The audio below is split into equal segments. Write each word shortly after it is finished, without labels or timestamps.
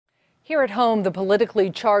Here at home, the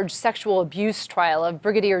politically charged sexual abuse trial of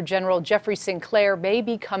Brigadier General Jeffrey Sinclair may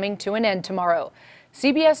be coming to an end tomorrow.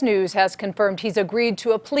 CBS News has confirmed he's agreed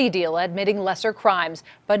to a plea deal admitting lesser crimes,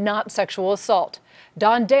 but not sexual assault.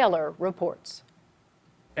 Dahler reports.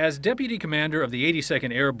 As Deputy Commander of the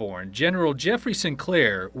 82nd Airborne, General Jeffrey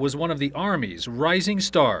Sinclair was one of the Army's rising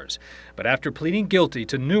stars. But after pleading guilty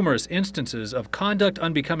to numerous instances of conduct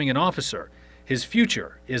unbecoming an officer, his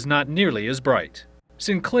future is not nearly as bright.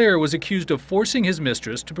 Sinclair was accused of forcing his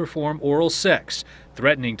mistress to perform oral sex,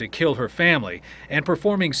 threatening to kill her family, and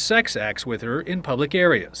performing sex acts with her in public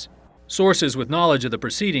areas. Sources with knowledge of the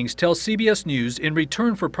proceedings tell CBS News in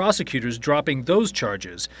return for prosecutors dropping those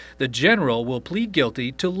charges, the general will plead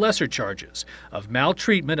guilty to lesser charges of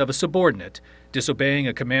maltreatment of a subordinate, disobeying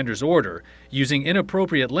a commander's order, using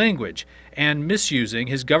inappropriate language, and misusing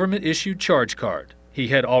his government-issued charge card. He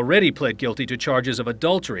had already pled guilty to charges of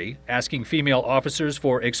adultery, asking female officers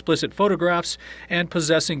for explicit photographs, and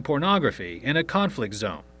possessing pornography in a conflict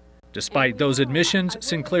zone. Despite those admissions,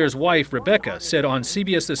 Sinclair's wife, Rebecca, said on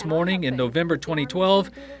CBS This Morning in November 2012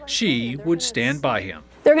 she would stand by him.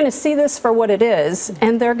 They're going to see this for what it is,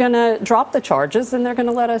 and they're going to drop the charges, and they're going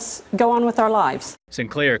to let us go on with our lives.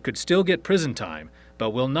 Sinclair could still get prison time,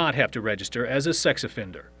 but will not have to register as a sex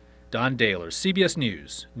offender. Dahler, CBS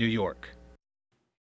News, New York.